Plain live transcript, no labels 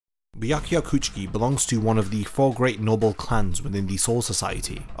Byakuya Kuchiki belongs to one of the 4 great noble clans within the Soul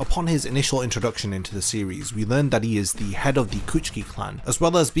Society. Upon his initial introduction into the series, we learn that he is the head of the Kuchiki clan, as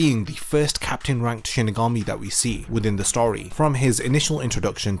well as being the first captain ranked Shinigami that we see within the story. From his initial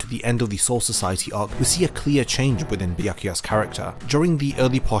introduction to the end of the Soul Society arc, we see a clear change within Byakuya's character. During the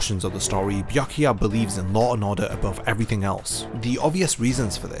early portions of the story, Byakuya believes in law and order above everything else. The obvious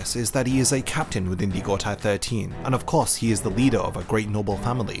reasons for this is that he is a captain within the Gotai 13, and of course he is the leader of a great noble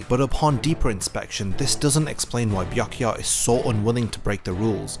family, but upon deeper inspection, this doesn't explain why Byakuya is so unwilling to break the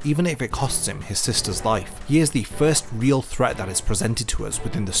rules, even if it costs him his sister's life. He is the first real threat that is presented to us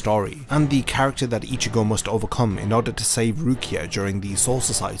within the story, and the character that Ichigo must overcome in order to save Rukia during the Soul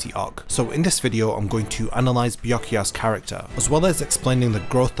Society arc. So in this video, I'm going to analyse Byakuya's character, as well as explaining the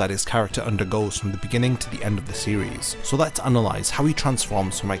growth that his character undergoes from the beginning to the end of the series. So let's analyse how he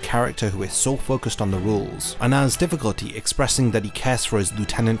transforms from a character who is so focused on the rules, and has difficulty expressing that he cares for his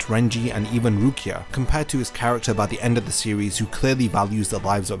lieutenant Renji and even Rukia, compared to his character by the end of the series who clearly values the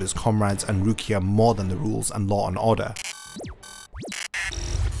lives of his comrades and Rukia more than the rules and law and order.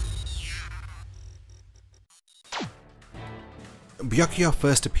 Byakuya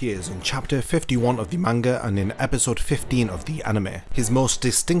first appears in chapter 51 of the manga and in episode 15 of the anime. His most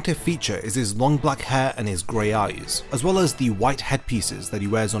distinctive feature is his long black hair and his grey eyes, as well as the white headpieces that he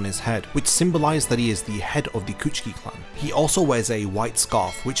wears on his head, which symbolise that he is the head of the Kuchiki clan. He also wears a white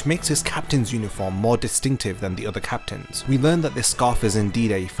scarf, which makes his captain's uniform more distinctive than the other captains. We learn that this scarf is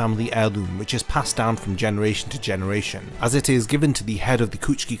indeed a family heirloom which is passed down from generation to generation, as it is given to the head of the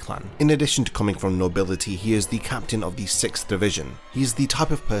Kuchiki clan. In addition to coming from nobility, he is the captain of the 6th division. He is the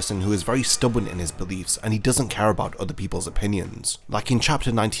type of person who is very stubborn in his beliefs and he doesn't care about other people's opinions. Like in chapter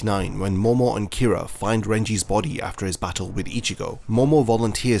 99 when Momo and Kira find Renji's body after his battle with Ichigo. Momo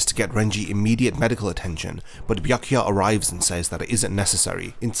volunteers to get Renji immediate medical attention, but Byakuya arrives and says that it isn't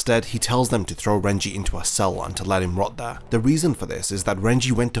necessary. Instead, he tells them to throw Renji into a cell and to let him rot there. The reason for this is that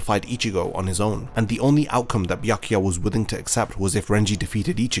Renji went to fight Ichigo on his own, and the only outcome that Byakuya was willing to accept was if Renji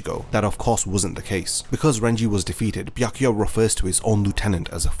defeated Ichigo. That of course wasn't the case. Because Renji was defeated, Byakuya refers to his own lieutenant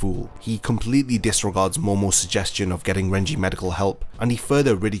as a fool. He completely disregards Momo's suggestion of getting Renji medical help, and he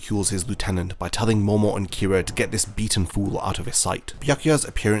further ridicules his lieutenant by telling Momo and Kira to get this beaten fool out of his sight. Byakuya's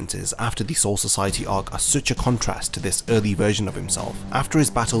appearances after the Soul Society arc are such a contrast to this early version of himself. After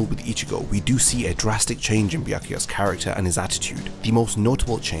his battle with Ichigo, we do see a drastic change in Byakuya's character and his attitude. The most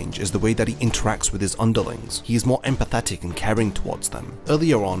notable change is the way that he interacts with his underlings. He is more empathetic and caring towards them.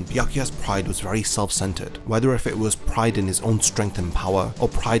 Earlier on, Byakuya's pride was very self-centered, whether if it was pride in his own strength and power, or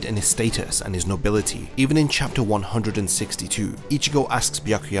pride in his status and his nobility. Even in chapter 162, Ichigo asks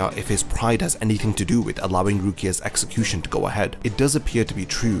Byakuya if his pride has anything to do with allowing Rukia's execution to go ahead. It does appear to be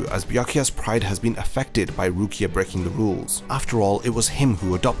true, as Byakuya's pride has been affected by Rukia breaking the rules. After all, it was him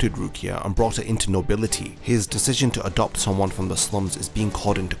who adopted Rukia and brought her into nobility. His decision to adopt someone from the slums is being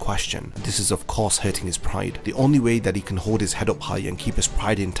called into question. This is of course hurting his pride. The only way that he can hold his head up high and keep his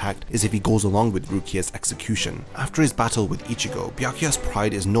pride intact is if he goes along with Rukia's execution. After his battle with Ichigo, Byakuya's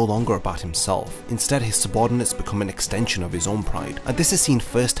pride is no longer about himself. Instead, his subordinates become an extension of his own pride, and this is seen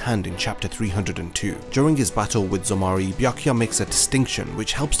firsthand in chapter 302. During his battle with Zomari, Byakuya makes a distinction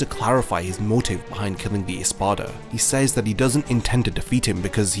which helps to clarify his motive behind killing the Espada. He says that he doesn't intend to defeat him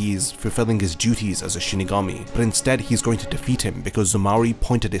because he is fulfilling his duties as a Shinigami, but instead he's going to defeat him because Zomari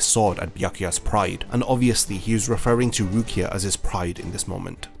pointed his sword at Byakuya's pride, and obviously he is referring to Rukia as his pride in this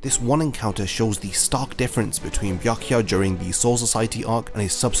moment. This one encounter shows the stark difference between Byakuya during the Soul Society arc and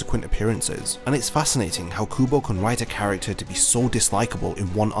his subsequent appearances, and it's fascinating how Kubo can write a character to be so dislikable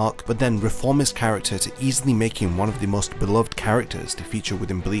in one arc, but then reform his character to easily make him one of the most beloved characters to feature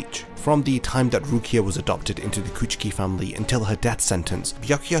within Bleach. From the time that Rukia was adopted into the Kuchiki family until her death sentence,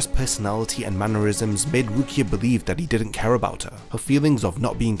 Byakuya's personality and mannerisms made Rukia believe that he didn't care about her. Her feelings of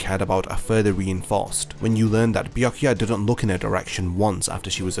not being cared about are further reinforced when you learn that Byakuya didn't look in her direction once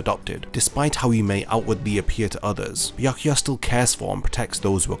after she was adopted. Despite how he may outwardly appear to others, Byakuya still cares for and protects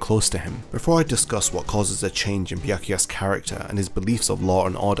those who are close to him. Before I discuss what causes a change in Byakuya's character and his beliefs of law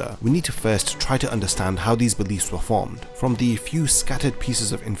and order, we need to first try to understand how these beliefs were formed. From the few scattered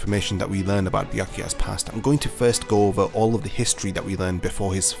pieces of information that we learn about Byakuya's past, I'm going to first go over all of the history that we learned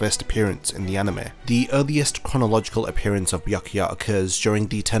before his first appearance in the anime. The earliest chronological appearance of Byakuya occurs during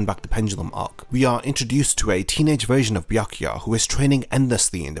the Turn Back the Pendulum arc. We are introduced to a teenage version of Byakuya who is training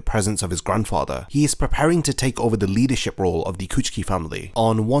endlessly in the presence of his grandfather. He is preparing to take over the leadership role of the Kuchiki family.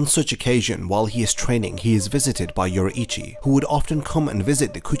 On one such occasion, while he is training, he is visited by Yoruichi, who would often come and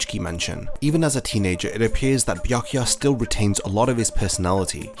visit the Kuchiki mansion. Even as a teenager, it appears that Byakuya still retains a lot of his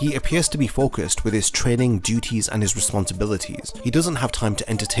personality. He appears to be focused with his training, duties, and his responsibilities. He doesn't have time to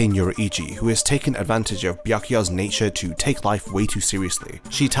entertain Yoruichi, who has taken advantage of Byakuya's nature to take life way too seriously.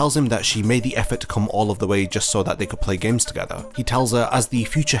 She tells him that she made the effort to come all of the way just so that they could play games together. He tells her as the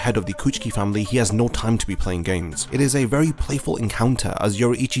future head of the Kuchiki family, he has no time to be playing games. It is a very playful encounter as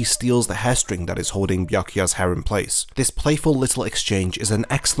Yoruichi steals the hairstring that is holding Byakuya's hair in place. This playful little exchange is an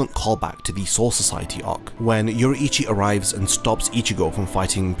excellent callback to the Soul Society arc, when Yoruichi arrives and stops Ichigo from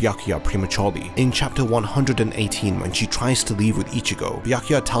fighting Byakuya prematurely. In chapter 118, when she tries to leave with Ichigo,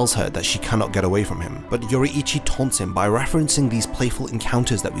 Byakuya tells her that she cannot get away from him, but Yoruichi taunts him by referencing these playful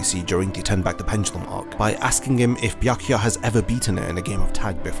encounters that we see during the Turn Back the Pendulum arc, by asking him if Byakuya has ever beaten her in a game of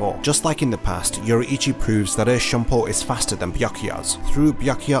tag before. Just like in the past, Yoruichi proves that her Shunpo is faster than Byakuya's. Through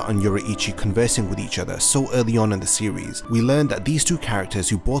Byakuya and Yoruichi conversing with each other so early on in the series, we learn that these two characters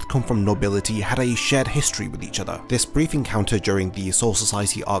who both come from nobility had a shared history with each other. This brief encounter during the Soul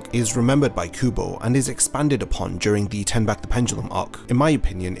Society arc is remembered by Kubo and is expanded upon during the Turn Back the Pendulum arc. In my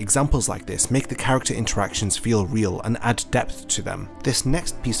opinion, examples like this make the character interactions feel real and add depth to them. This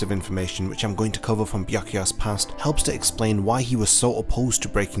next piece of information, which I'm going to cover from Byakuya's past, helps to explain why he was so opposed to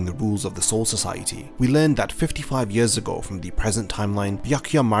breaking the rules of the Soul Society. We learned that 55 years ago from the present timeline,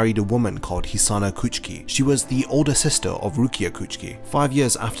 Byakuya married a woman called Hisana Kuchiki. She was the older sister of Rukia Kuchiki. 5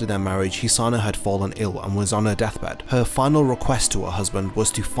 years after their marriage, Hisana had fallen ill and was on her deathbed. Her final request to her husband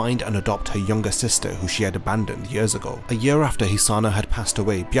was to find and adopt her younger sister who she had abandoned years ago. A year after Hisana had passed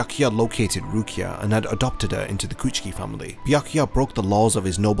away, Byakuya located Rukia and had adopted her into the Kuchiki family. Byakuya broke the laws of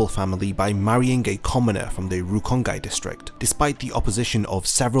his noble family by marrying a commoner from the Rukongai district. Despite the opposition of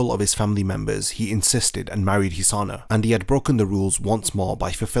several of his family members, he insisted and married Hisana, and he had broken the rules once more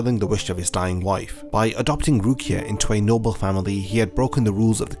by fulfilling the wish of his dying wife. By adopting Rukia into a noble family, he had broken the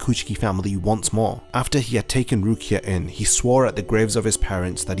rules of the Kuchiki family once more. After he had taken Rukia in, he swore at the graves of his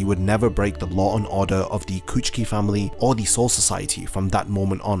parents that he would never break the law and order of the Kuchiki family or the Soul Society from that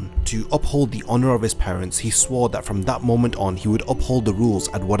moment on. To uphold the honor of his parents, he swore that from that moment on he would uphold the rules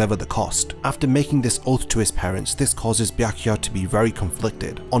at whatever the cost. After making this oath to his parents, this causes Byakuya to be very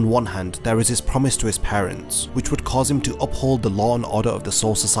conflicted. On one hand, there is his promise to his parents, which would cause him to uphold the law and order of the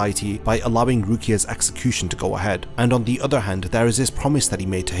Soul Society by allowing Rukia's execution to go ahead. And on the other hand, there is his promise that he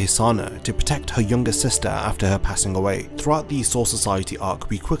made to Hisana to protect her younger sister after her passing away. Throughout the Soul Society arc,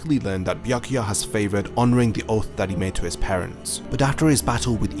 we quickly learn that Byakuya has favoured honouring the oath that he made to his parents. But after his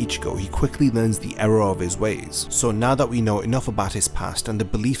battle with Ichigo, he quickly learns the error of his ways. So now that we know enough about his past and the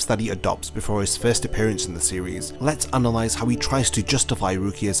beliefs that he adopts before his first appearance in the series, let's analyse how he tries to justify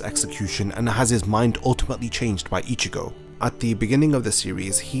Rukia's execution and has his mind ultimately changed by Ichigo. At the beginning of the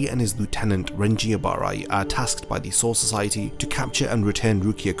series, he and his lieutenant Renji are tasked by the Soul Society to capture and return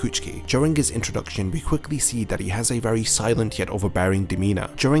Rukia Kuchiki. During his introduction, we quickly see that he has a very silent yet overbearing demeanour.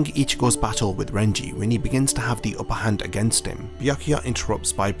 During Ichigo's battle with Renji, when he begins to have the upper hand against him, Byakuya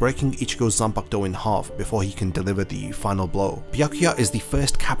interrupts by breaking Ichigo's Zanpakuto in half before he can deliver the final blow. Byakuya is the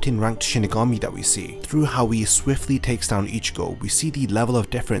first captain-ranked Shinigami that we see. Through how he swiftly takes down Ichigo, we see the level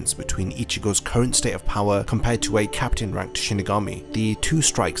of difference between Ichigo's current state of power compared to a captain-ranked Shinigami. The two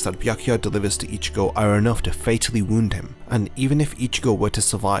strikes that Byakuya delivers to Ichigo are enough to fatally wound him, and even if Ichigo were to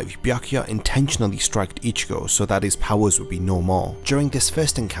survive, Byakuya intentionally struck Ichigo so that his powers would be no more. During this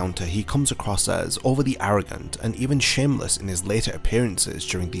first encounter, he comes across as overly arrogant and even shameless in his later appearances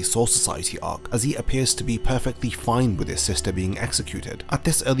during the Soul Society arc, as he appears to be perfectly fine with his sister being executed. At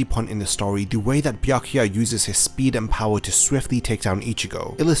this early point in the story, the way that Byakuya uses his speed and power to swiftly take down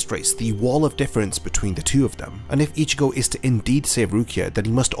Ichigo illustrates the wall of difference between the two of them, and if Ichigo is to indeed save Rukia, then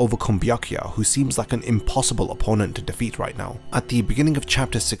he must overcome Byakuya, who seems like an impossible opponent to defeat right now. At the beginning of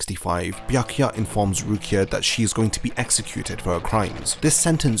chapter 65, Byakuya informs Rukia that she is going to be executed for her crimes. This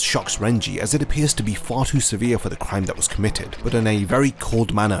sentence shocks Renji as it appears to be far too severe for the crime that was committed, but in a very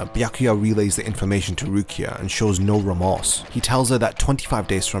cold manner, Byakuya relays the information to Rukia and shows no remorse. He tells her that 25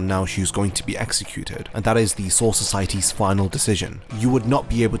 days from now she is going to be executed, and that is the Soul Society's final decision. You would not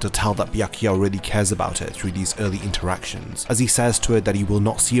be able to tell that Byakuya really cares about her through these early interactions, as he says to her that he will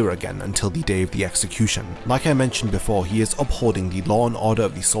not see her again until the day of the execution. Like I mentioned before, he is upholding the law and order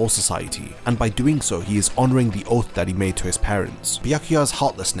of the Soul Society, and by doing so he is honouring the oath that he made to his parents. Byakuya's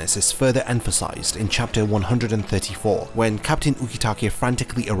heartlessness is further emphasised in chapter 134, when Captain Ukitake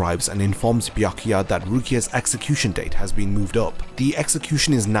frantically arrives and informs Byakuya that Rukia's execution date has been moved up. The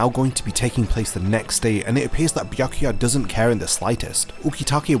execution is now going to be taking place the next day, and it appears that Byakuya doesn't care in the slightest.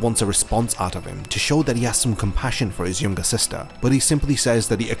 Ukitake wants a response out of him to show that he has some compassion for his his younger sister, but he simply says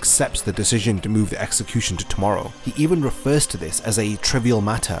that he accepts the decision to move the execution to tomorrow. He even refers to this as a trivial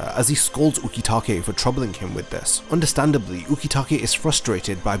matter as he scolds Ukitake for troubling him with this. Understandably, Ukitake is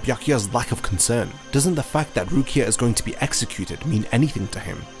frustrated by Byakuya's lack of concern. Doesn't the fact that Rukia is going to be executed mean anything to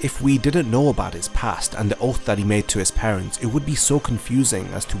him? If we didn't know about his past and the oath that he made to his parents, it would be so confusing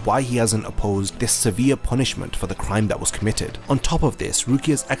as to why he hasn't opposed this severe punishment for the crime that was committed. On top of this,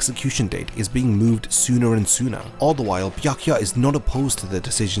 Rukia's execution date is being moved sooner and sooner. All the while, Byakuya is not opposed to the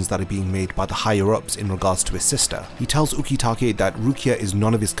decisions that are being made by the higher-ups in regards to his sister. He tells Ukitake that Rukia is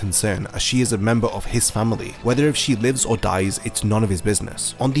none of his concern as she is a member of his family. Whether if she lives or dies, it's none of his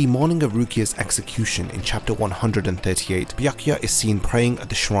business. On the morning of Rukia's execution in chapter 138, Byakuya is seen praying at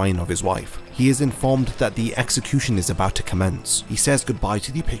the shrine of his wife. He is informed that the execution is about to commence. He says goodbye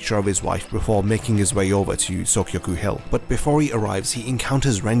to the picture of his wife before making his way over to Sokyoku Hill. But before he arrives, he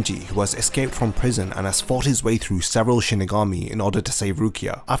encounters Renji, who has escaped from prison and has fought his way through several Shinigami in order to save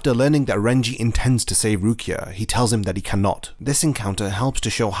Rukia. After learning that Renji intends to save Rukia, he tells him that he cannot. This encounter helps to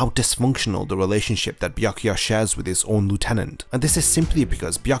show how dysfunctional the relationship that Byakuya shares with his own lieutenant. And this is simply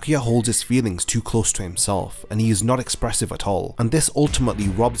because Byakuya holds his feelings too close to himself, and he is not expressive at all. And this ultimately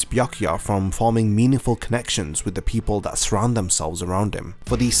robs Byakuya from forming meaningful connections with the people that surround themselves around him.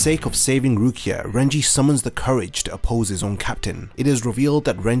 For the sake of saving Rukia, Renji summons the courage to oppose his own captain. It is revealed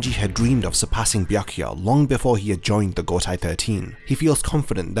that Renji had dreamed of surpassing Byakuya long before he had joined the Gotai 13. He feels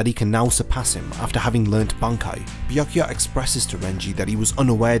confident that he can now surpass him after having learnt Bankai. Byakuya expresses to Renji that he was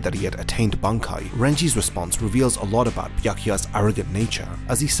unaware that he had attained Bankai. Renji's response reveals a lot about Byakuya's arrogant nature,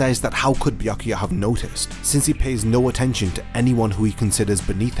 as he says that how could Byakuya have noticed, since he pays no attention to anyone who he considers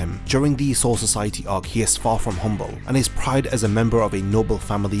beneath him. During the Soul Society arc, he is far from humble, and his pride as a member of a noble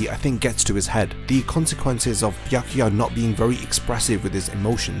family I think gets to his head. The consequences of Byakuya not being very expressive with his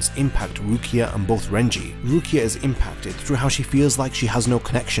emotions impact Rukia and both Renji. Rukia is impacted through how she feels like she has no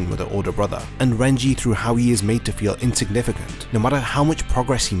connection with her older brother, and Renji through how he is made to feel insignificant. No matter how much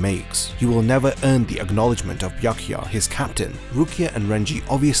progress he makes, he will never earn the acknowledgement of Byakuya, his captain. Rukia and Renji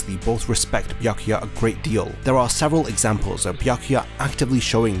obviously both respect Byakuya a great deal. There are several examples of Byakuya actively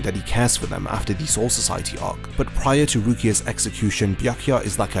showing that he cares for them after the Soul Society arc, but prior to Rukia's execution, Byakuya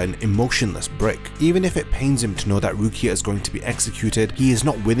is like an emotionless brick. Even if it pains him to know that Rukia is going to be executed, he is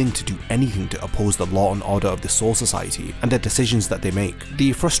not willing to do anything to oppose the law and order of the Soul Society and the decisions that they make.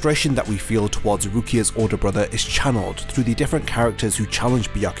 The frustration that we feel towards Rukia's older brother is channeled through the different characters who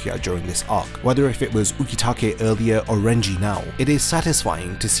challenged Byakuya during this arc, whether if it was Ukitake earlier or Renji now. It is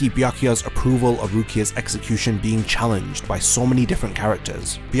satisfying to see Byakuya's approval of Rukia's execution being challenged by so many different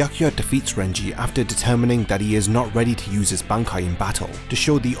characters. Byakuya defeats Renji after determining that he is not ready to use his Bankai in battle. To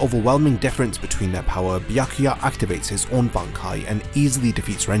show the overwhelming difference between their power, Byakuya activates his own Bankai and easily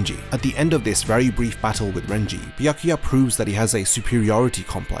defeats Renji. At the end of this very brief battle with Renji, Byakuya proves that he has a superiority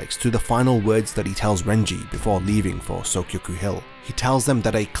complex through the final words that he tells Renji before leaving for Sokyoku Hill. He tells them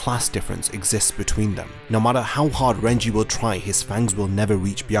that a class difference exists between them. No matter how hard Renji will try, his fangs will never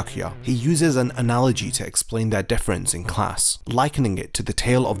reach Byakuya. He uses an analogy to explain their difference in class, likening it to the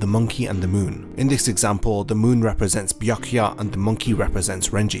tale of the monkey and the moon. In this example, the moon represents Byakuya and the monkey represents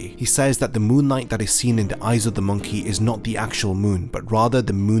Renji. He says that the moonlight that is seen in the eyes of the monkey is not the actual moon, but rather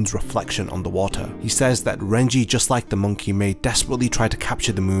the moon's reflection on the water. He says that Renji, just like the monkey, may desperately try to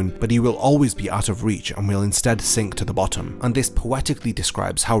capture the moon, but he will always be out of reach and will instead sink to the bottom. And this poetically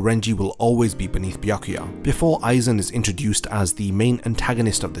describes how Renji will always be beneath Byakuya. Before Aizen is introduced as the main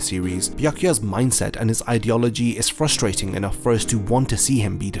antagonist of the series, Byakuya's mindset and his ideology is frustrating enough for us to want to see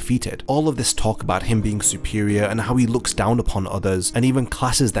him be defeated. All of this talk about him being superior and how he looks down upon others and even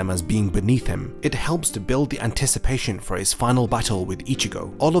classes them as being beneath him, it helps to build the anticipation for his final battle with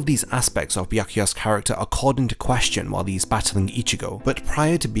Ichigo. All of these aspects of Byakuya's character are called into question while he's battling Ichigo, but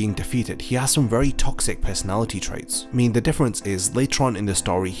prior to being defeated, he has some very toxic personality traits. I mean, the difference is later on in the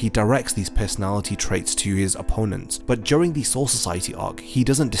story he directs these personality traits to his opponents, but during the Soul Society arc he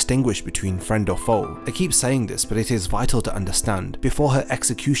doesn't distinguish between friend or foe. I keep saying this, but it is vital to understand. Before her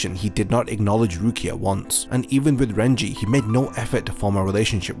execution he did not acknowledge Rukia once, and even with Renji he made no effort to form a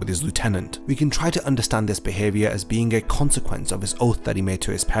relationship with his lieutenant. We can try to understand this behaviour as being a consequence of his oath that he made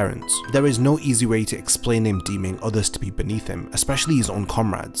to his parents. There is no easy way to explain him deeming others to be beneath him, especially his own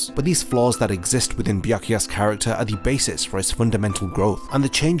comrades, but these flaws that exist within Byakuya's character are the basis for his fundamental growth and the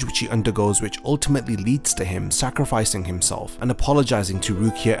change which he undergoes, which ultimately leads to him sacrificing himself and apologizing to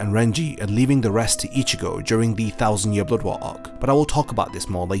Rukia and Renji and leaving the rest to Ichigo during the 1000-Year Blood War arc, but I will talk about this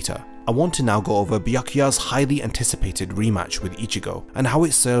more later. I want to now go over Byakuya's highly anticipated rematch with Ichigo, and how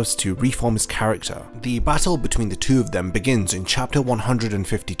it serves to reform his character. The battle between the two of them begins in chapter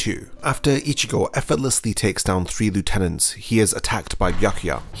 152. After Ichigo effortlessly takes down 3 lieutenants, he is attacked by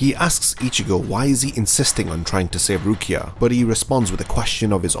Byakuya. He asks Ichigo why is he insisting on trying to save Rukia, but he responds with a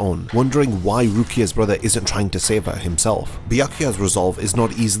question of his own, wondering why Rukia's brother isn't trying to save her himself. Byakuya's resolve is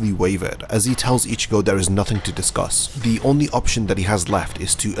not easily wavered, as he tells Ichigo there is nothing to discuss. The only option that he has left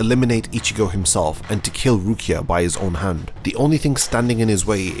is to eliminate Ichigo himself and to kill Rukia by his own hand. The only thing standing in his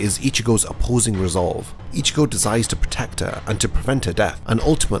way is Ichigo's opposing resolve. Ichigo desires to protect her and to prevent her death, and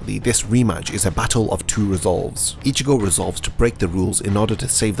ultimately this rematch is a battle of 2 resolves. Ichigo resolves to break the rules in order to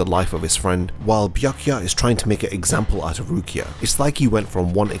save the life of his friend, while Byakuya is trying to make an example out of Rukia. It's like he went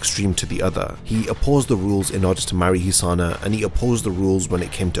from one extreme to the other. He opposed the rules in order to marry Hisana, and he opposed the rules when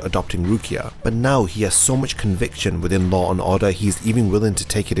it came to adopting Rukia, but now he has so much conviction within Law and Order he is even willing to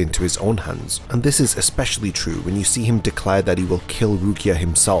take it into his own hands. And this is especially true when you see him declare that he will kill Rukia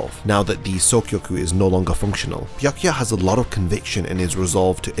himself now that the Sokyoku is no longer functional. Byakuya has a lot of conviction in his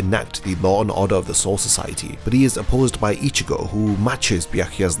resolve to enact the Law and Order of the Soul Society, but he is opposed by Ichigo, who matches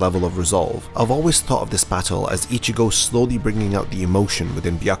Byakuya's level of resolve. I've always thought of this battle as Ichigo slowly bringing out the emotion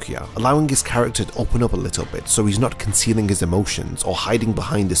within Byakuya, allowing his character to open up a little bit so he's not concealing his emotions or hiding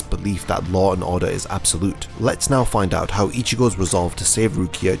behind this belief that Law and Order is absolute. Let's now find out how Ichigo's resolve to save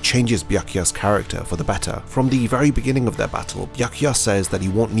Rukia changes Byakuya's character for the better. From the very beginning of their battle, Byakuya says that he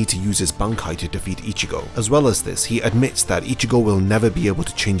won't need to use his Bankai to defeat Ichigo. As well as this, he admits that Ichigo will never be able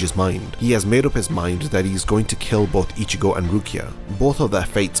to change his mind. He has made up his mind that he's going to kill both Ichigo and Rukia. Both of their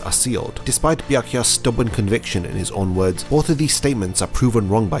fates are sealed. Despite Byakuya's stubborn conviction in his own words, both of these statements are proven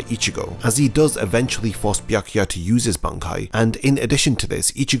wrong by Ichigo, as he does eventually force Byakuya to use his Bankai, and in addition to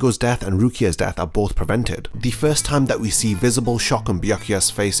this, Ichigo's death and Rukia's death are both prevented. The first time that we see visible shock on Byakuya's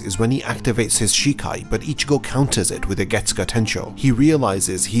face is when he activates his Shikai, but Ichigo counters it with a Getsuga Tensho. He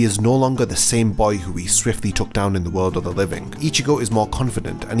realizes he is no longer the same boy who he swiftly took down in the world of the living. Ichigo is more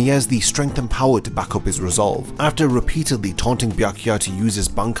confident, and he has the strength and power to back up his resolve. After repeatedly taunting Byakuya to use his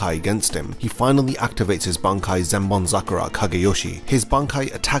Bankai against him, he finally activates his Bankai Zenbon-Zakura Kageyoshi. His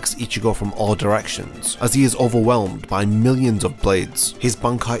Bankai attacks Ichigo from all directions, as he is overwhelmed by millions of blades. His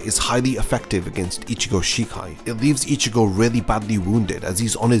Bankai is highly effective against Ichigo's Shikai. It leaves Ichigo really badly wounded as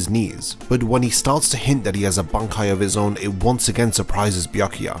he's on his knees, but when he starts to hint that he has a Bankai of his own, it once again surprises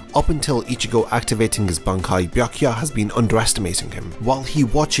Byakuya. Up until Ichigo activating his Bankai, Byakuya has been underestimating him. While he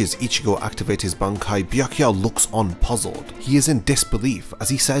watches Ichigo activate his Bankai, Byakuya looks on puzzled. He is in disbelief as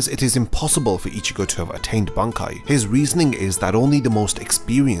he says it is impossible for Ichigo to have attained Bankai. His reasoning is that only the most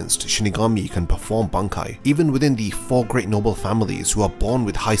experienced Shinigami can perform Bankai. Even within the 4 great noble families who are born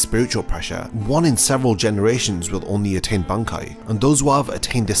with high spiritual pressure, 1 in several generations will only attain Bankai, and those who have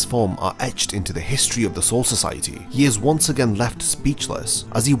attained this form are etched into the history of the Soul Society. He is once again left speechless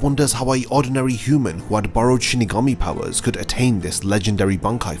as he wonders how an ordinary human who had borrowed Shinigami powers could attain this legendary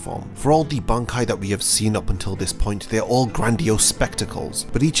Bankai form. For all the Bankai that we have seen up until this point, they are all grandiose spectacles,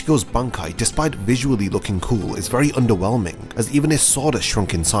 but Ichigo's Bankai, despite visually looking cool, is very underwhelming, as even his sword has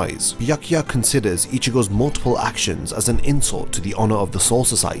shrunk in size. Byakuya considers Ichigo's multiple actions as an insult to the honor of the Soul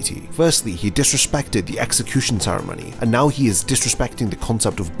Society. Firstly, he disrespected the execution ceremony, and now he is disrespecting the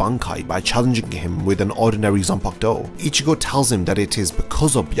concept of Bankai by challenging him with an ordinary Zanpakuto. Ichigo tells him that it is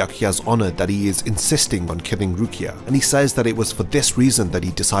because of Byakuya's honor that he is insisting on killing Rukia, and he says that it was for this reason that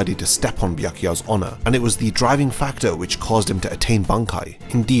he decided to step on Byakuya's honor, and it was the driving factor which caused him to attain Bankai.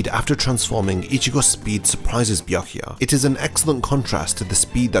 Indeed, after transforming, Ichigo's speed surprises Byakuya. It is an excellent contrast to the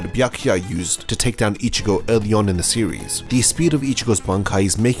speed that Byakuya used to take down Ichigo early on in the series. The speed of Ichigo's Bankai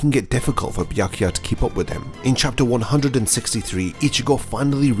is making it difficult for Byakuya to keep up with him. In chapter 163, Ichigo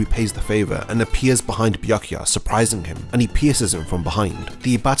finally repays the favor and appears behind Byakuya, surprising him, and he pierces him from behind.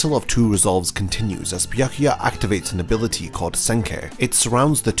 The battle of 2 resolves continues as Byakuya activates an ability called Senke. It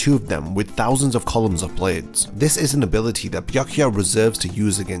surrounds the two of them with thousands of columns of blades. This is an ability that Byakuya reserves to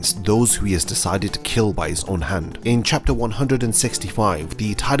use against those who he has decided to kill by his own hand. In chapter 165,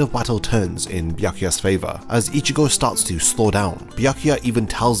 the tide of battle turns in Byakuya's favor as Ichigo starts to slow down. Byakuya even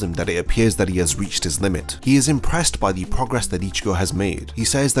tells him that it appears that he has reached his limit. He is impressed by the progress that Ichigo has made. He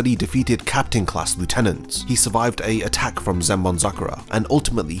says that he defeated captain class lieutenants, he survived an attack from Zenbon-Zakura, and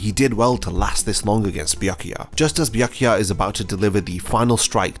ultimately he did well to last this long against Byakuya. Just as Byakuya is about to deliver the final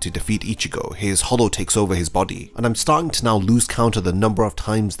strike to defeat Ichigo, his hollow takes over his body, and I'm starting to now lose count of the number of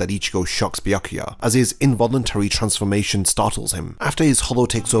times that Ichigo shocks Byakuya, as his involuntary transformation startles him. After his hollow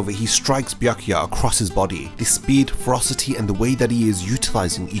takes over, he strikes Byakuya across his body. The speed, ferocity, and the way that he is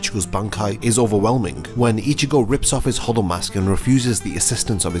utilizing Ichigo's Bankai is overwhelming. When Ichigo rips off his hollow mask and refuses the the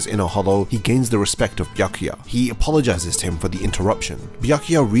assistance of his inner hollow, he gains the respect of Byakuya. He apologizes to him for the interruption.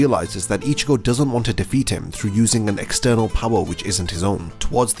 Byakuya realizes that Ichigo doesn't want to defeat him through using an external power which isn't his own.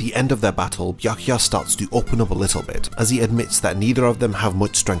 Towards the end of their battle, Byakuya starts to open up a little bit, as he admits that neither of them have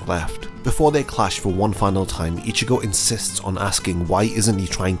much strength left. Before they clash for one final time, Ichigo insists on asking why isn't he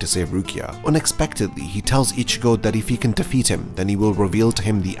trying to save Rukia. Unexpectedly, he tells Ichigo that if he can defeat him, then he will reveal to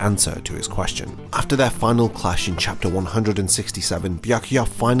him the answer to his question. After their final clash in chapter 167, Byakuya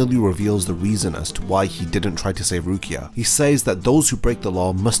finally reveals the reason as to why he didn't try to save Rukia. He says that those who break the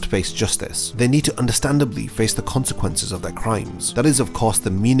law must face justice. They need to understandably face the consequences of their crimes. That is of course the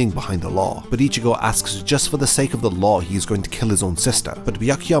meaning behind the law, but Ichigo asks just for the sake of the law he is going to kill his own sister. But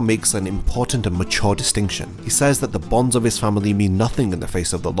Byakuya makes an important and mature distinction. He says that the bonds of his family mean nothing in the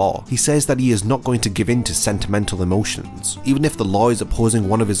face of the law. He says that he is not going to give in to sentimental emotions, even if the law is opposing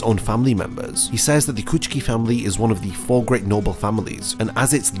one of his own family members. He says that the Kuchiki family is one of the 4 great noble families, and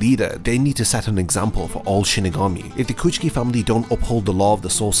as its leader, they need to set an example for all Shinigami. If the Kuchiki family don't uphold the law of the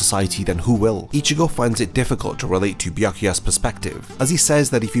Soul Society, then who will? Ichigo finds it difficult to relate to Byakuya's perspective, as he says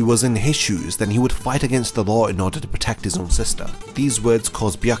that if he was in his shoes, then he would fight against the law in order to protect his own sister. These words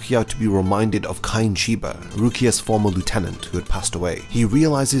cause Byakuya to be reminded of Kain Chiba, Rukia's former lieutenant who had passed away. He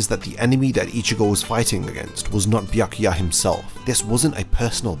realizes that the enemy that Ichigo was fighting against was not Byakuya himself. This wasn't a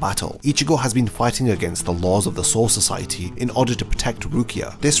personal battle. Ichigo has been fighting against the laws of the Soul Society in order to protect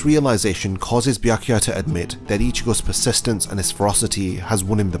Rukia. This realization causes Byakuya to admit that Ichigo's persistence and his ferocity has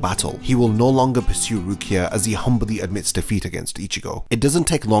won him the battle. He will no longer pursue Rukia as he humbly admits defeat against Ichigo. It doesn't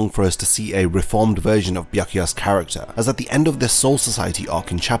take long for us to see a reformed version of Byakuya's character, as at the end of this Soul Society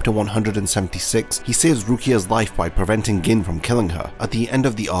arc in chapter 176, he saves Rukia's life by preventing Gin from killing her. At the end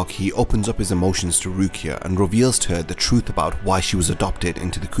of the arc, he opens up his emotions to Rukia and reveals to her the truth about why she was adopted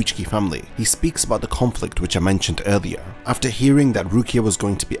into the Kuchiki family. He speaks about the conflict which I mentioned earlier. After hearing that Rukia was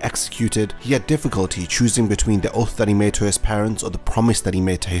going to be executed, he had difficulty choosing between the oath that he made to his parents or the promise that he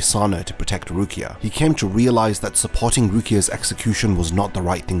made to Hisana to protect Rukia. He came to realize that supporting Rukia's execution was not the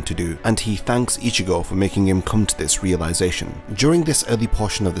right thing to do, and he thanks Ichigo for making him come to this realization. During this early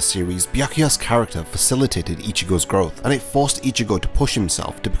portion of the series, Byakuya's character facilitated Ichigo's growth, and it forced Ichigo to push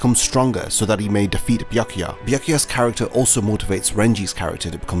himself to become stronger so that he may defeat Byakuya. Byakuya's character also motivates Renji's character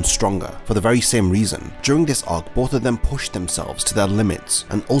to become stronger, for the very same reason. During this arc, both of them pushed themselves to their limits,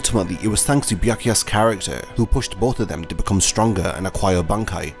 and ultimately it was thanks to Byakuya's character who pushed both of them to become stronger and acquire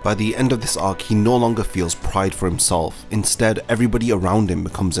Bankai. By the end of this arc, he no longer feels pride for himself. Instead, everybody around him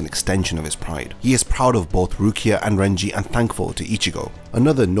becomes an extension of his pride. He is proud of both Rukia and Renji and thankful to Ichigo.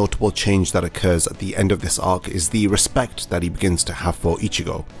 Another notable change that occurs at the end of this arc is the respect that he begins to have for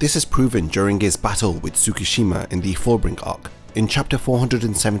Ichigo. This is proven during his battle with Tsukishima in the Fullbring arc. In chapter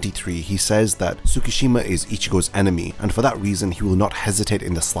 473, he says that Tsukishima is Ichigo's enemy, and for that reason he will not hesitate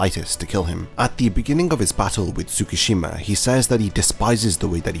in the slightest to kill him. At the beginning of his battle with Tsukishima, he says that he despises the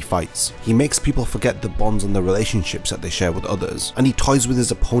way that he fights. He makes people forget the bonds and the relationships that they share with others, and he toys with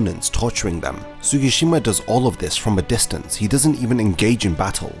his opponents, torturing them. Tsukishima does all of this from a distance. He doesn't even engage in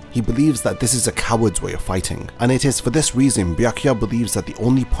battle. He believes that this is a coward's way of fighting, and it is for this reason Byakuya believes that the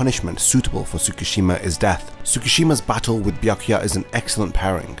only punishment suitable for Tsukishima is death. Tsukishima's battle with Byakuya is an excellent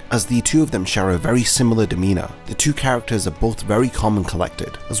pairing, as the two of them share a very similar demeanor. The two characters are both very calm and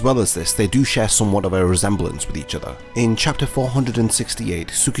collected. As well as this, they do share somewhat of a resemblance with each other. In chapter 468,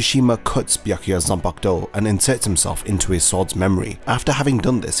 Tsukishima cuts Byakuya's Zanpakuto and inserts himself into his sword's memory. After having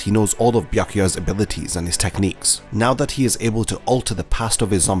done this, he knows all of Byakuya's abilities and his techniques. Now that he is able to alter the past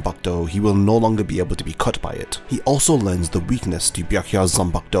of his Zanpakuto, he will no longer be able to be cut by it. He also learns the weakness to Byakuya's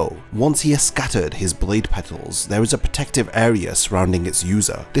Zanpakuto. Once he has scattered his blade petals, there is a protective area surrounding its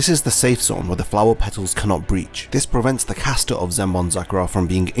user. This is the safe zone where the flower petals cannot breach. This prevents the caster of Zenbonzakura from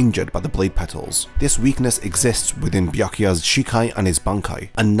being injured by the blade petals. This weakness exists within Byakuya's Shikai and his Bankai,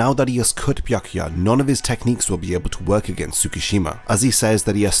 and now that he has cut Byakuya, none of his techniques will be able to work against Tsukishima, as he says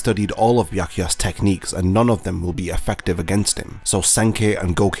that he has studied all of Byakuya's techniques and none of them will be effective against him, so Senke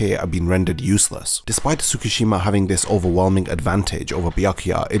and Goke have been rendered useless. Despite Tsukishima having this overwhelming advantage over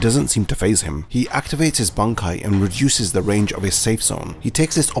Byakuya, it doesn't seem to faze him. He activates his Bankai and reduces the range of his safe zone. He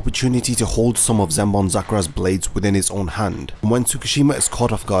takes this opportunity to hold some of Zenbonzakura's blades within his own hand, and when Tsukishima is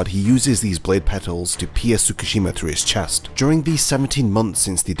caught off guard, he uses these blade petals to pierce Tsukishima through his chest. During these 17 months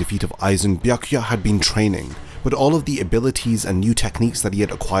since the defeat of Aizen, Byakuya had been training, but all of the abilities and new techniques that he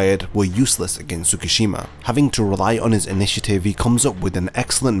had acquired were useless against Tsukishima. Having to rely on his initiative, he comes up with an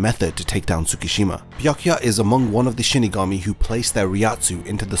excellent method to take down Tsukishima. Byakuya is among one of the Shinigami who placed their Ryatsu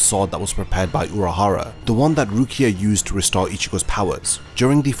into the sword that was prepared by Urahara, the one that Rukia used to restore Ichigo's powers.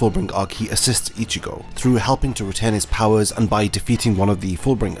 During the Fullbring arc, he assists Ichigo through helping to return his powers and by defeating one of the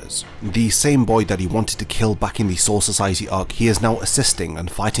Fullbringers. The same boy that he wanted to kill back in the Soul Society arc, he is now assisting and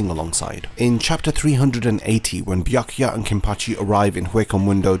fighting alongside. In chapter 380, when Byakuya and Kenpachi arrive in Huekon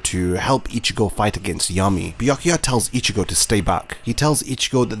Window to help Ichigo fight against Yami, Byakuya tells Ichigo to stay back. He tells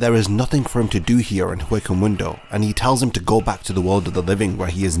Ichigo that there is nothing for him to do here in Huekon Window, and he tells him to go back to the world of the living where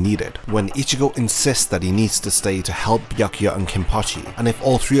he is needed. When Ichigo insists that he needs to stay to help Byakuya and Kenpachi, and if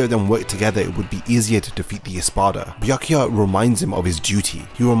all three of them work together it would be easier to defeat the Espada, Byakuya reminds him of his duty.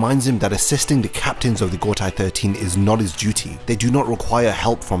 He reminds him that assisting the captains of the Gotai 13 is not his duty. They do not require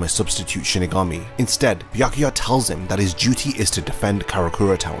help from a substitute Shinigami. Instead, Byakuya tells him that his duty is to defend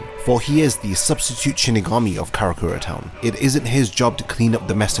Karakura Town, for he is the substitute Shinigami of Karakura Town. It isn't his job to clean up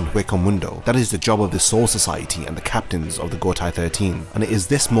the mess in Huekon Window. That is the job of the Soul Society and the captains of the Gotai 13. And it is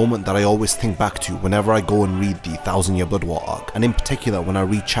this moment that I always think back to whenever I go and read the 1000 Year Blood War arc, and in particular when I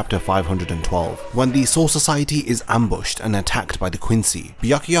read chapter 512. When the Soul Society is ambushed and attacked by the Quincy,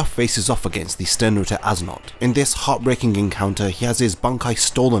 Byakuya faces off against the Sternritter Asnot. In this heartbreaking encounter, he has his Bankai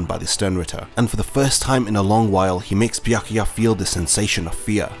stolen by the Sternritter, and for the first time in a long while, he makes Byakuya feel the sensation of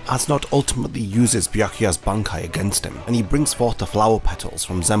fear. Asnot ultimately uses Byakuya's Bankai against him, and he brings forth the flower petals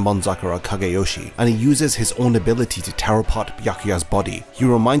from Zenbon Zakura Kageyoshi, and he uses his own ability to tear apart Byakuya's body. He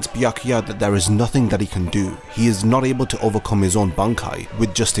reminds Byakuya that there is nothing that he can do. He is not able to overcome his own Bankai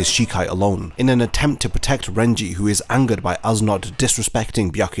with just his Shikai alone. In an attempt to protect Renji, who is angered by Asnot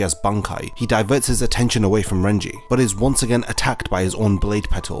disrespecting Byakuya's Bankai, he diverts his attention away from Renji, but is once again attacked by his own blade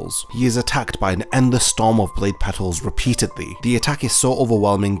petals. He is attacked by an endless storm of blade petals repeatedly. The attack is so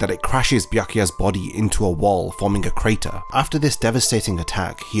overwhelming that it crashes Byakuya's body into a wall, forming a crater. After this devastating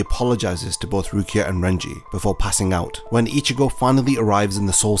attack, he apologizes to both Rukia and Renji before passing out. When Ichigo finally arrives in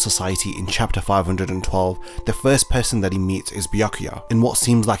the Soul Society in chapter 512, the first person that he meets is Byakuya. In what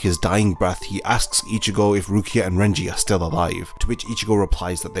seems like his dying breath, he asks Ichigo if Rukia and Renji are still alive, to which Ichigo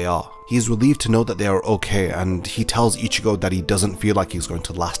replies that they are. He is relieved to know that they are okay, and he tells Ichigo that he doesn't feel like he's going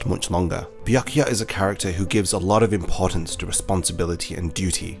to last much longer. Byakuya is a character who gives a lot of importance to responsibility and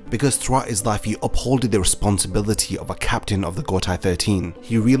duty, because throughout his life he upholded the responsibility of a captain of the Gotai 13.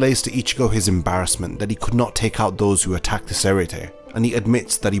 He relays to Ichigo his embarrassment that he could not take out those who attacked the Serete, and he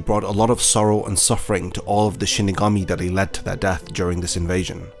admits that he brought a lot of sorrow and suffering to all of the Shinigami that he led to their death during this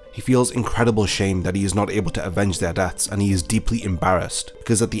invasion. He feels incredible shame that he is not able to avenge their deaths, and he is deeply embarrassed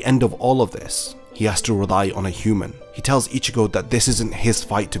because at the end of all of this, he has to rely on a human. He tells Ichigo that this isn't his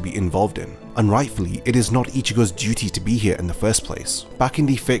fight to be involved in, and rightfully, it is not Ichigo's duty to be here in the first place. Back in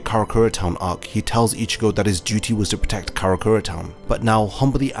the Fate Karakura Town arc, he tells Ichigo that his duty was to protect Karakura Town, but now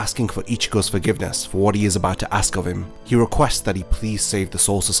humbly asking for Ichigo's forgiveness for what he is about to ask of him, he requests that he please save the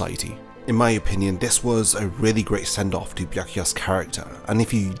Soul Society. In my opinion, this was a really great send-off to Byakuya's character, and if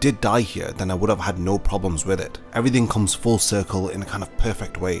he did die here, then I would have had no problems with it. Everything comes full circle in a kind of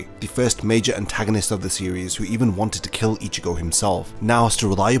perfect way. The first major antagonist of the series, who even wanted to kill Ichigo himself, now has to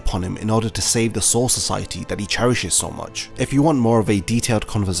rely upon him in order to save the Soul Society that he cherishes so much. If you want more of a detailed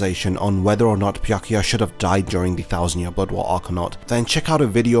conversation on whether or not Byakuya should have died during the 1000 Year Blood War arc or not, then check out a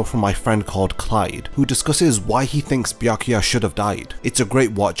video from my friend called Clyde, who discusses why he thinks Byakuya should have died. It's a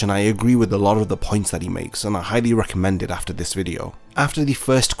great watch, and I agree with a lot of the points that he makes, and I highly recommend it after this video. After the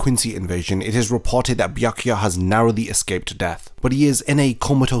first Quincy invasion, it is reported that Byakuya has narrowly escaped death, but he is in a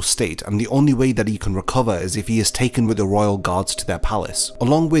comatose state, and the only way that he can recover is if he is taken with the royal guards to their palace.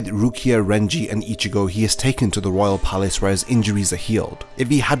 Along with Rukia, Renji and Ichigo, he is taken to the royal palace where his injuries are healed. If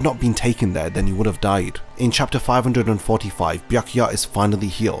he had not been taken there, then he would have died. In chapter 545, Byakuya is finally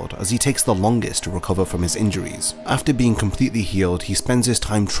healed, as he takes the longest to recover from his injuries. After being completely healed, he spends his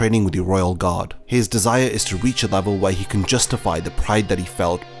time training with the royal guard. His desire is to reach a level where he can justify the pride that he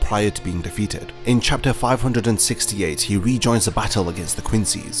felt prior to being defeated. In chapter 568, he rejoins the battle against the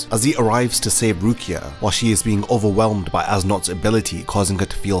Quincy's, as he arrives to save Rukia while she is being overwhelmed by Asnot's ability, causing her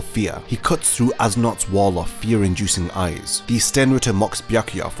to feel fear. He cuts through Asnot's wall of fear-inducing eyes. The Sternritter mocks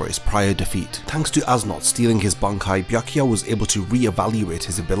Byakuya for his prior defeat. Thanks to Asnot stealing his Bankai, Byakuya was able to re-evaluate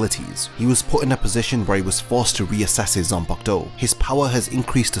his abilities. He was put in a position where he was forced to reassess his Zanpakuto. His power has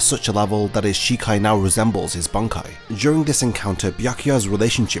increased to such a level that his Shikai now resembles his Bankai. During this encounter, Byakuya's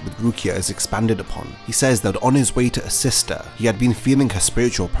relationship with Rukia is expanded upon. He says that on his way to assist her, he had been feeling her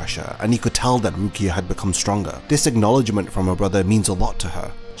spiritual pressure, and he could tell that Rukia had become stronger. This acknowledgement from her brother means a lot to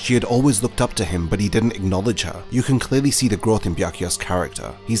her. She had always looked up to him, but he didn't acknowledge her. You can clearly see the growth in Byakuya's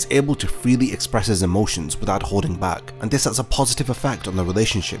character. He's able to freely express his emotions without holding back, and this has a positive effect on the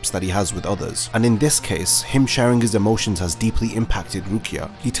relationships that he has with others. And in this case, him sharing his emotions has deeply impacted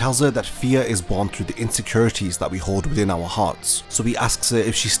Rukia. He tells her that fear is born through the insecurities that we hold within our hearts. So he asks her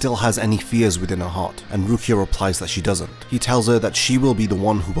if she still has any fears within her heart, and Rukia replies that she doesn't. He tells her that she will be the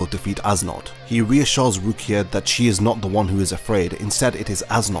one who will defeat Nodt. He reassures Rukia that she is not the one who is afraid, instead it is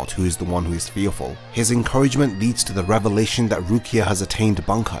Nodt who is the one who is fearful. His encouragement leads to the revelation that Rukia has attained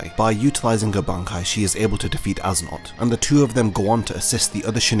Bankai. By utilizing her Bankai, she is able to defeat Nodt, and the two of them go on to assist the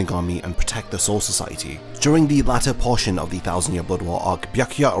other Shinigami and protect the Soul Society. During the latter portion of the Thousand Year Blood War arc,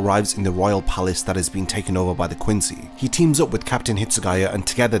 Byakuya arrives in the royal palace that has been taken over by the Quincy. He teams up with Captain Hitsugaya and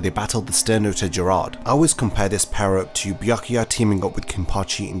together they battle the stern Nodt and Gerard. I always compare this pair up to Byakuya teaming up with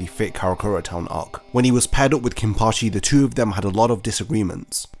Kinpachi in the Fate Karakura Town arc. When he was paired up with Kinpachi, the two of them had a lot of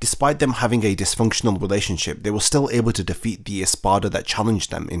disagreements. Despite them having a dysfunctional relationship, they were still able to defeat the Espada that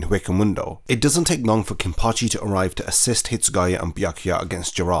challenged them in Huecamundo. It doesn't take long for Kinpachi to arrive to assist Hitsugaya and Byakuya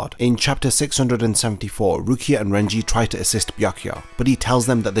against Gerard. In chapter 674, Rukia and Renji try to assist Byakuya, but he tells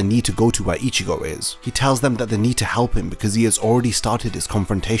them that they need to go to where Ichigo is. He tells them that they need to help him because he has already started his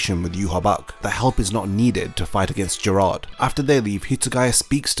confrontation with Yhwach. That help is not needed to fight against Gerard. After they leave, Hitsugaya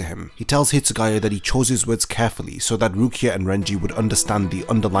speaks to him. He tells Hitsugaya that he chose his words carefully so that Rukia and Renji would understand the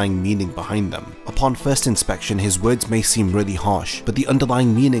underlying meaning behind them. Upon first inspection, his words may seem really harsh, but the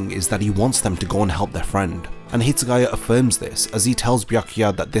underlying meaning is that he wants them to go and help their friend. And Hitsugaya affirms this as he tells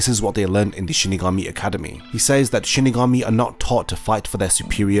Byakuya that this is what they learned in the Shinigami Academy. He says that Shinigami are not taught to fight for their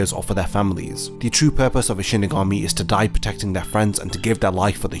superiors or for their families. The true purpose of a Shinigami is to die protecting their friends and to give their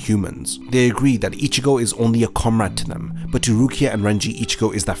life for the humans. They agree that Ichigo is only a comrade to them, but to Rukia and Renji,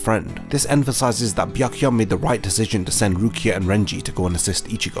 Ichigo is their friend. This emphasizes that Byakuya made the right decision to send Rukia and Renji to go and assist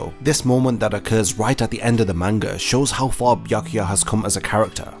Ichigo. This moment that occurs right at the end of the manga shows how far Byakuya has come as a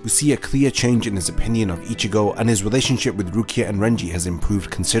character. We see a clear change in his opinion of Ichigo, and his relationship with Rukia and Renji has improved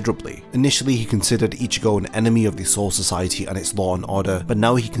considerably. Initially he considered Ichigo an enemy of the Soul Society and its law and order, but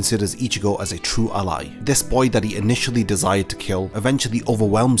now he considers Ichigo as a true ally. This boy that he initially desired to kill eventually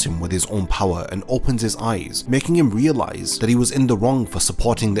overwhelms him with his own power and opens his eyes, making him realize that he was in the wrong for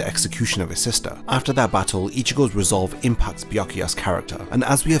supporting the execution of his sister. After that battle, Ichigo's resolve impacts Byakuya's character, and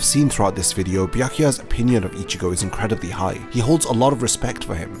as we have seen throughout this video, Byakuya's opinion of Ichigo is incredibly high. He holds a lot of respect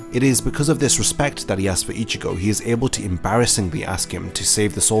for him. It is because of this respect that he has for Ichigo he is able to embarrassingly ask him to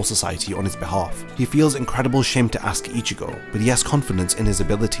save the Soul Society on his behalf. He feels incredible shame to ask Ichigo, but he has confidence in his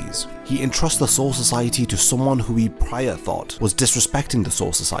abilities. He entrusts the Soul Society to someone who he prior thought was disrespecting the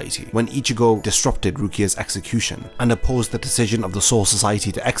Soul Society when Ichigo disrupted Rukia's execution and opposed the decision of the Soul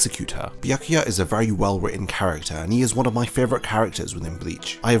Society to execute her. Byakuya is a very well written character and he is one of my favourite characters within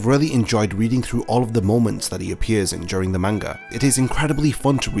Bleach. I have really enjoyed reading through all of the moments that he appears in during the manga. It is incredibly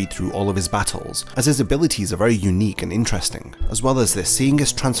fun to read through all of his battles, as his abilities are very unique and interesting. As well as this, seeing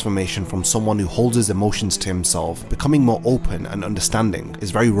his transformation from someone who holds his emotions to himself, becoming more open and understanding, is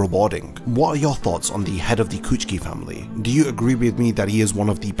very rewarding. What are your thoughts on the head of the Kuchiki family? Do you agree with me that he is one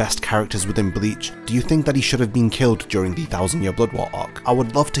of the best characters within Bleach? Do you think that he should have been killed during the Thousand Year Blood War arc? I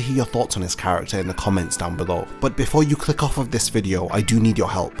would love to hear your thoughts on his character in the comments down below. But before you click off of this video, I do need your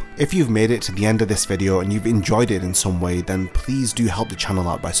help. If you've made it to the end of this video and you've enjoyed it in some way, then please do help the channel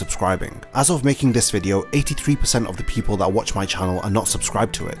out by subscribing. As of making this video, 83% of the people that watch my channel are not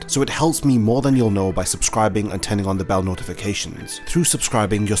subscribed to it, so it helps me more than you'll know by subscribing and turning on the bell notifications. Through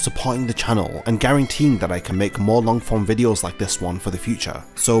subscribing, you're supporting the channel and guaranteeing that I can make more long form videos like this one for the future.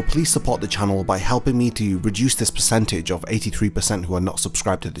 So please support the channel by helping me to reduce this percentage of 83% who are not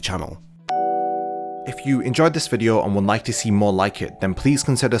subscribed to the channel. If you enjoyed this video and would like to see more like it, then please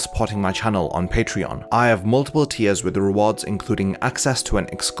consider supporting my channel on Patreon. I have multiple tiers with rewards including access to an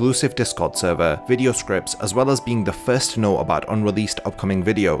exclusive Discord server, video scripts, as well as being the first to know about unreleased upcoming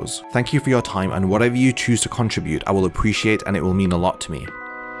videos. Thank you for your time, and whatever you choose to contribute I will appreciate and it will mean a lot to me.